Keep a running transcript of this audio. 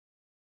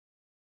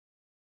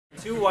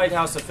Two White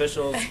House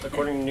officials,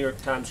 according to New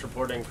York Times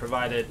reporting,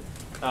 provided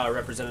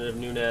Representative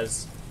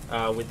Nunes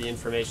with the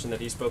information that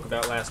he spoke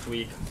about last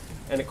week.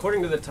 And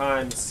according to the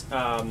Times,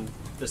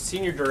 the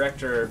senior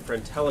director for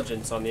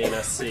intelligence on the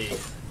NSC,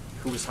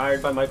 who was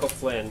hired by Michael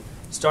Flynn,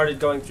 started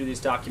going through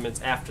these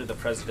documents after the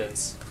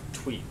president's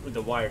tweet,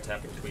 the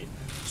wiretapping tweet.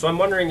 So I'm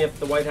wondering if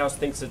the White House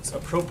thinks it's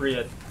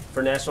appropriate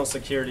for national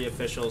security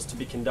officials to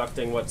be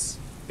conducting what's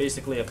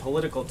basically a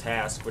political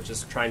task, which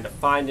is trying to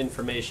find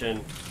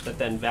information that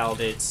then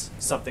validates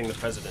something the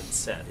president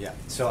said. Yeah.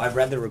 So I've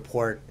read the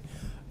report,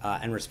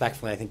 and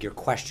respectfully, I think your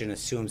question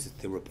assumes that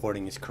the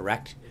reporting is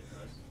correct.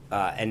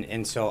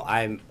 And so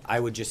I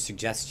would just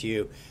suggest to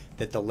you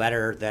that the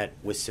letter that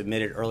was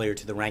submitted earlier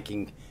to the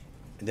ranking,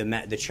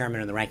 the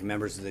chairman and the ranking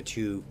members of the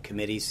two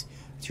committees,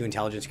 two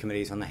intelligence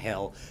committees on the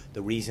Hill,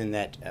 the reason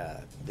that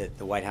that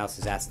the White House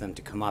has asked them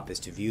to come up is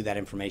to view that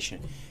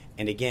information.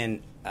 And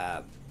again,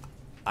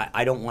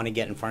 I don't want to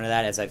get in front of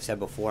that. As I've said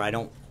before,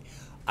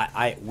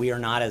 we are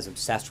not as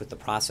obsessed with the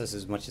process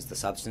as much as the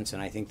substance,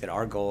 and I think that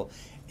our goal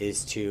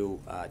is to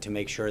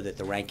make sure that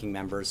the ranking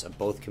members of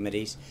both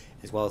committees,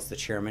 as well as the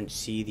chairman,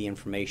 see the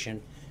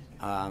information,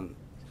 the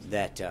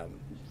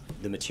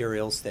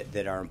materials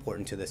that are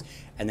important to this,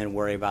 and then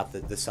worry about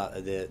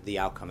the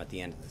outcome at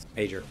the end of this.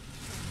 Major.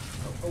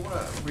 I want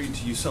to read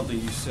to you something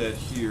you said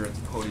here at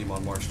the podium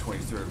on March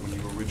 23rd when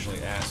you were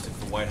originally asked if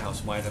the White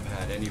House might have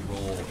had any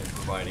role in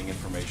providing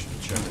information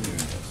to Chairman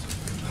Nunes.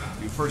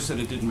 You first said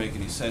it didn't make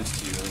any sense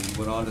to you, and you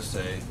went on to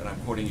say, and I'm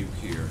quoting you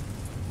here,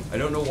 "I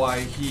don't know why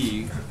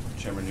he,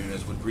 Chairman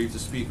Nunes, would brief the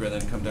Speaker and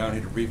then come down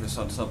here to brief us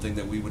on something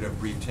that we would have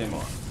briefed him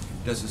on.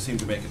 It doesn't seem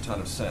to make a ton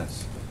of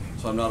sense.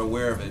 So I'm not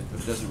aware of it,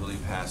 but it doesn't really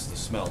pass the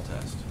smell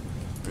test.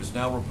 There's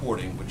now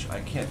reporting, which I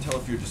can't tell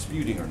if you're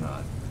disputing or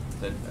not,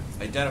 that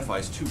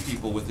identifies two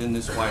people within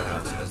this White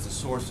House as the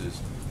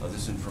sources of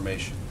this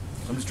information."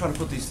 So I'm just trying to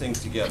put these things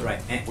together.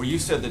 Right. Where you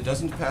said that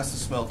doesn't pass the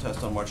smell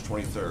test on March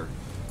 23rd.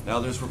 Now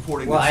there's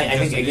reporting well, that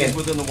suggests it is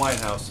within the White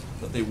House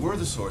that they were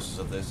the sources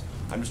of this.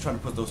 I'm just trying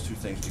to put those two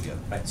things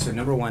together. Right. So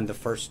number one, the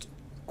first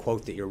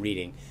quote that you're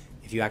reading,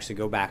 if you actually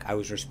go back, I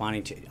was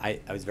responding to, I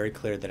was very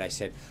clear that I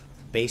said,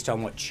 based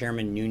on what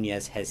Chairman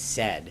Nunes has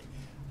said,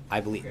 I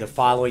believe the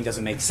following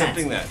doesn't make sense.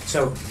 Accepting that.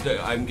 So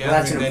I'm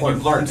that's gathering an that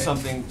you've learned part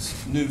something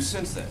new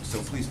since then.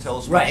 So please tell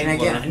us what right, you've and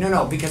again, learned.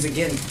 no, because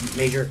again,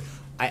 Major,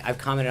 I've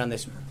commented on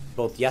this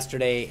both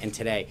yesterday and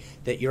today,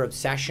 that your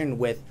obsession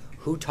with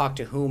who talked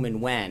to whom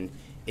and when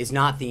is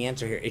not the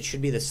answer here. It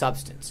should be the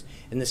substance.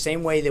 In the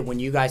same way that when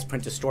you guys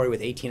print a story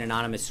with 18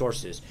 anonymous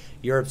sources,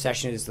 your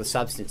obsession is the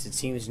substance. It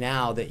seems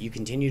now that you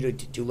continue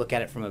to look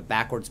at it from a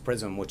backwards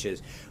prism, which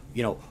is,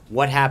 you know,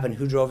 what happened,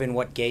 who drove in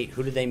what gate,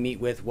 who did they meet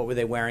with, what were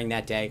they wearing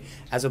that day,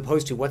 as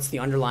opposed to what's the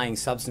underlying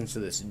substance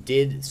of this.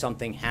 Did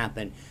something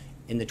happen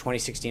in the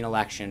 2016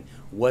 election?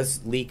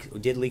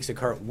 Did leaks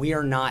occur? We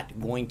are not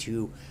going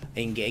to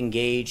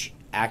engage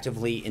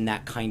actively in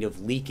that kind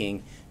of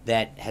leaking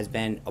that has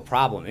been a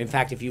problem. In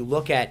fact, if you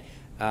look at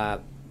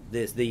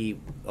the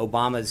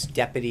Obama's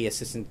Deputy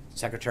Assistant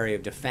Secretary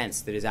of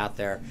Defense that is out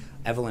there,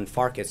 Evelyn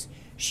Farkas,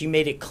 she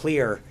made it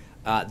clear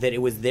that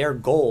it was their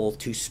goal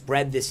to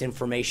spread this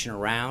information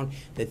around,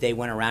 that they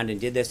went around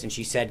and did this, and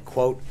she said,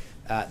 quote,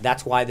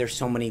 that's why there's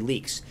so many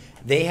leaks.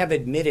 They have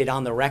admitted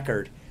on the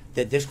record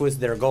that this was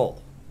their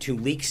goal, to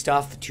leak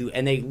stuff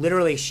and they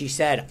literally, she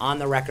said on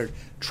the record,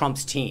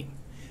 Trump's team.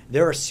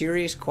 There are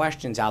serious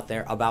questions out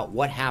there about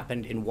what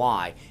happened and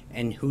why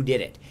and who did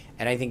it.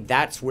 And I think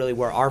that's really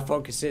where our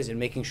focus is in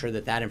making sure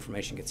that that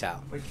information gets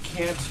out. But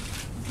can't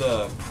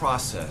the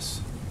process,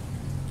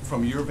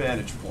 from your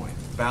vantage point,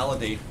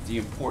 validate the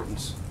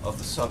importance of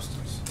the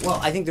substance? Well,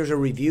 I think there's a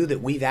review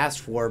that we've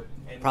asked for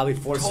probably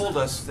You told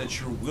us that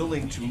you're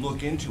willing to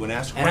look into and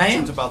ask and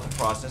questions about the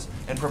process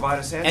and provide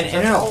us answers.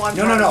 And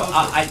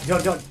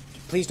no.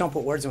 Please don't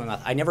put words in my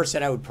mouth. I never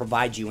said I would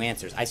provide you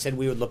answers. I said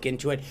we would look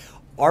into it.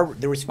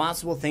 The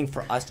responsible thing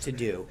for us to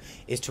do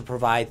is to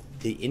provide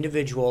the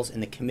individuals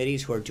and the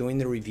committees who are doing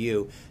the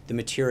review the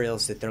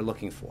materials that they're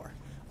looking for,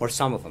 or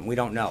some of them. We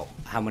don't know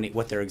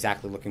what they're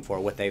exactly looking for,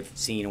 what they've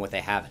seen and what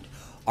they haven't.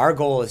 Our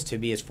goal is to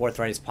be as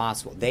forthright as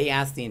possible. They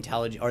asked the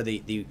intelligence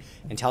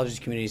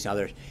communities and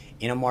others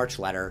in a March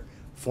letter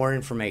for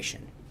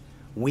information.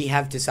 We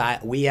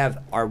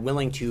are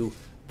willing to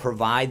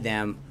provide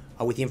them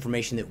with the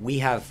information that we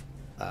have,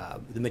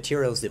 the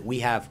materials that we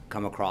have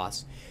come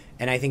across.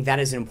 And I think that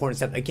is an important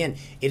step. Again,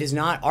 it is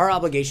not, our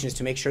obligation is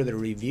to make sure that a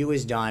review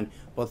is done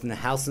both in the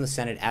House and the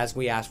Senate, as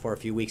we asked for a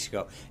few weeks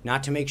ago,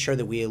 not to make sure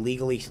that we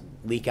illegally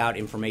leak out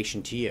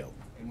information to you.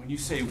 And when you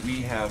say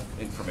we have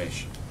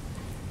information,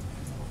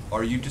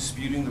 are you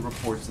disputing the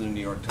reports in the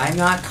New York Times? I'm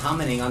not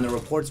commenting on the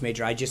reports,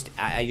 Major. I just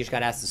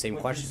got asked the same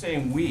question.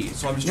 You're saying we,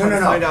 so I'm just trying to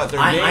find out their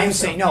names. I'm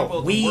saying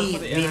no. We,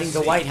 meaning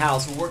the White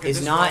House,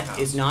 is not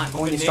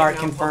going to start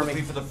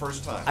confirming for the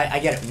first time. I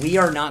get it. We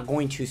are not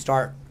going to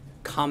start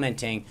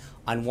commenting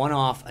on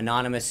one-off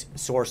anonymous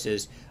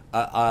sources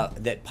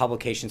that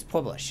publications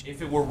publish.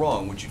 If it were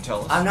wrong, would you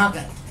tell us? I'm not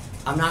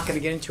going to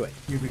get into it.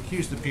 You've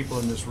accused the people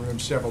in this room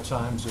several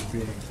times of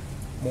being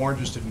more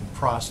interested in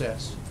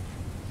process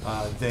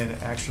than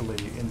actually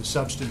in the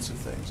substance of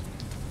things.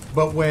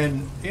 But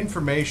when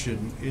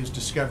information is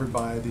discovered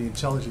by the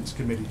Intelligence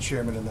Committee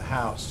chairman in the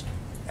House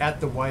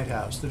at the White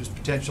House that is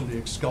potentially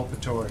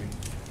exculpatory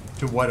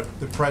to what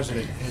the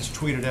president has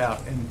tweeted out,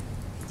 and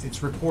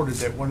it's reported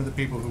that one of the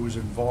people who was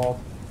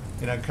involved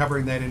in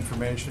uncovering that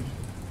information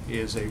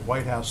is a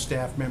White House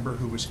staff member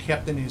who was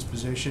kept in his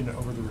position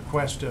over the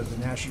request of the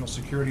National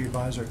Security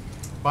Advisor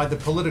by the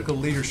political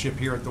leadership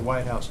here at the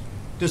White House,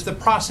 does the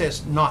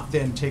process not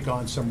then take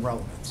on some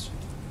relevance?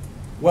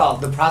 Well,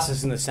 the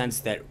process in the sense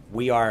that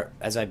we are,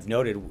 as I've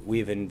noted,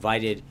 we've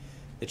invited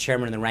the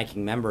chairman and the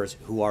ranking members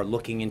who are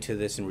looking into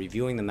this and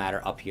reviewing the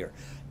matter up here.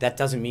 That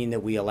doesn't mean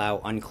that we allow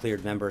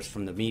uncleared members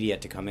from the media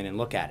to come in and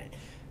look at it.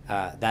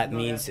 That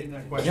means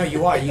no,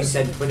 you are. You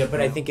said, but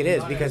I think it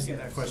is because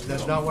that question.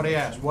 That's not what I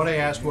asked. What I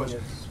asked was,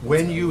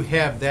 when you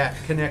have that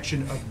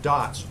connection of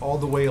dots all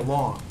the way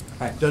along,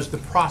 right, does the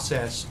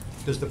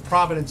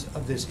provenance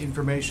of this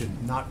information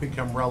not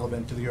become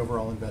relevant to the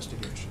overall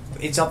investigation?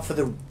 it's up for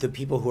the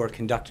people who are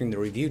conducting the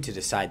review to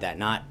decide that,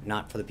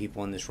 not for the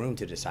people in this room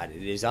to decide it.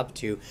 It is up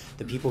to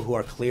the people who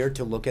are cleared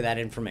to look at that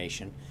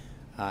information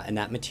and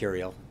that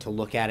material, to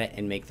look at it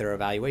and make their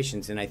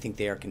evaluations. And I think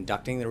they are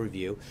conducting the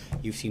review.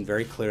 You've seen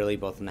very clearly,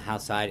 both on the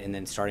House side and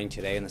then starting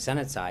today on the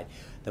Senate side,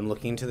 them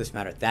looking into this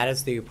matter. That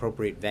is the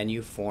appropriate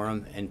venue,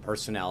 forum, and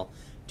personnel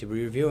to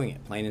be reviewing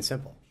it, plain and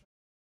simple.